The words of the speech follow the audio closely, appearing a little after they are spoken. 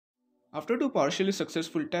After two partially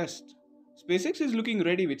successful tests, SpaceX is looking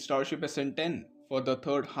ready with Starship SN10 for the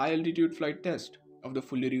third high-altitude flight test of the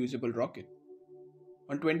fully reusable rocket.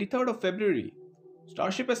 On 23rd of February,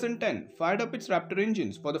 Starship SN10 fired up its Raptor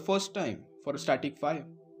engines for the first time for a static fire.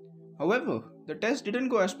 However, the test didn't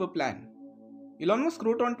go as per plan. Elon Musk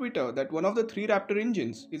wrote on Twitter that one of the three Raptor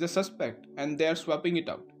engines is a suspect and they are swapping it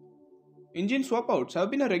out. Engine swap-outs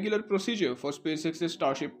have been a regular procedure for SpaceX's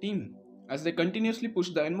Starship team, as they continuously push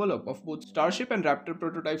the envelope of both Starship and Raptor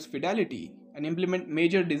prototypes' fidelity and implement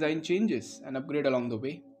major design changes and upgrade along the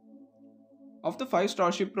way. Of the 5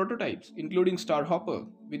 Starship prototypes, including Starhopper,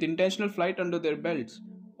 with intentional flight under their belts,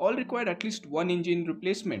 all required at least one engine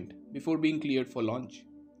replacement before being cleared for launch.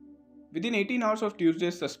 Within 18 hours of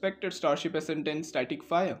Tuesday's suspected Starship SN10 static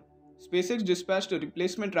fire, SpaceX dispatched a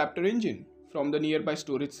replacement Raptor engine from the nearby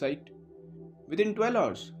storage site. Within 12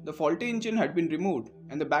 hours, the faulty engine had been removed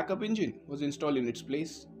and the backup engine was installed in its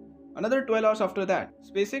place. Another 12 hours after that,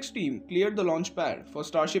 SpaceX team cleared the launch pad for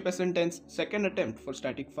Starship SN10's second attempt for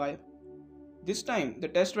static fire. This time, the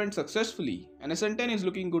test went successfully and SN10 is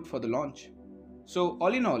looking good for the launch. So,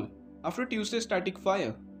 all in all, after Tuesday's static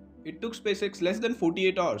fire, it took SpaceX less than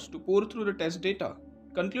 48 hours to pour through the test data,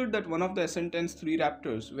 conclude that one of the SN10's 3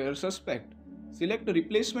 Raptors were a suspect, select a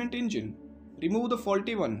replacement engine, remove the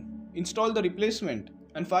faulty one, install the replacement,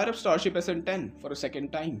 and fire up Starship SN10 for a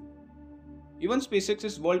second time. Even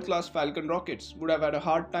SpaceX's world-class Falcon rockets would have had a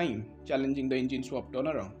hard time challenging the engine swap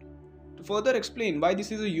turnaround. To further explain why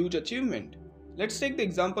this is a huge achievement, let's take the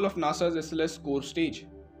example of NASA's SLS core stage.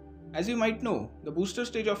 As you might know, the booster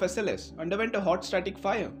stage of SLS underwent a hot static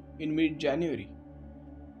fire in mid-January.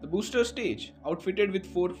 The booster stage, outfitted with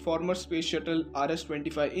 4 former Space Shuttle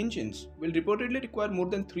RS-25 engines, will reportedly require more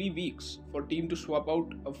than 3 weeks for team to swap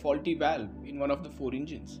out a faulty valve in one of the 4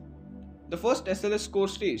 engines. The first SLS core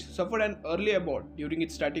stage suffered an early abort during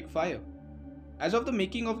its static fire. As of the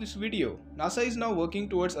making of this video, NASA is now working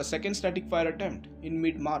towards a second static fire attempt in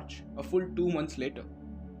mid-March, a full 2 months later.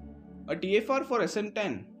 A TFR for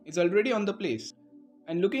SN10 is already on the place,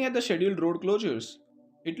 and looking at the scheduled road closures,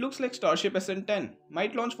 it looks like Starship SN10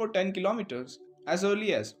 might launch for 10 kilometers as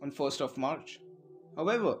early as on 1st of March.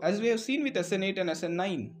 However, as we have seen with SN8 and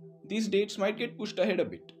SN9, these dates might get pushed ahead a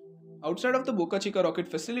bit. Outside of the Boca Chica rocket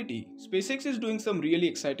facility, SpaceX is doing some really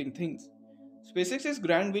exciting things. SpaceX's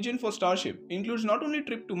grand vision for Starship includes not only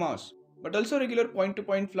trip to Mars, but also regular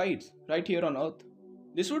point-to-point flights right here on Earth.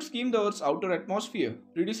 This would skim the Earth's outer atmosphere,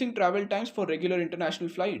 reducing travel times for regular international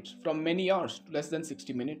flights from many hours to less than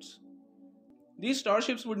 60 minutes. These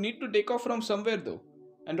starships would need to take off from somewhere though,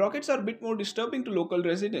 and rockets are a bit more disturbing to local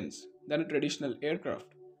residents than a traditional aircraft.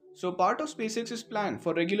 So part of SpaceX's plan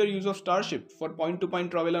for regular use of Starship for point-to-point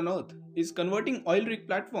travel on Earth is converting oil rig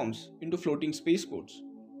platforms into floating spaceports.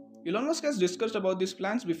 Elon Musk has discussed about these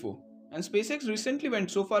plans before, and SpaceX recently went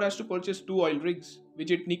so far as to purchase 2 oil rigs, which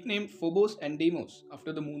it nicknamed Phobos and Deimos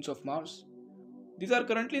after the moons of Mars. These are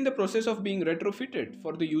currently in the process of being retrofitted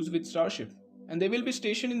for the use with Starship, and they will be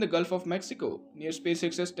stationed in the Gulf of Mexico near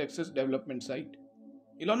SpaceX's Texas development site.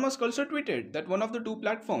 Elon Musk also tweeted that one of the 2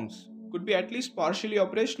 platforms could be at least partially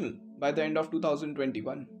operational by the end of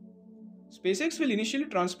 2021. SpaceX will initially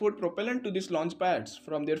transport propellant to these launch pads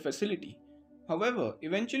from their facility. However,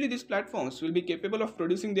 eventually these platforms will be capable of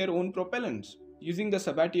producing their own propellants using the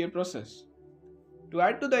Sabatier process. To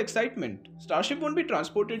add to the excitement, Starship won't be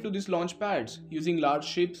transported to these launch pads using large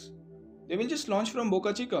ships. They will just launch from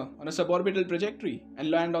Boca Chica on a suborbital trajectory and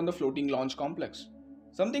land on the floating launch complex.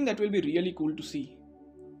 Something that will be really cool to see.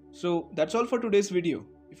 So that's all for today's video.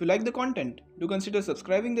 If you like the content, do consider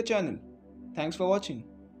subscribing the channel. Thanks for watching.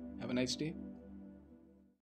 Have a nice day.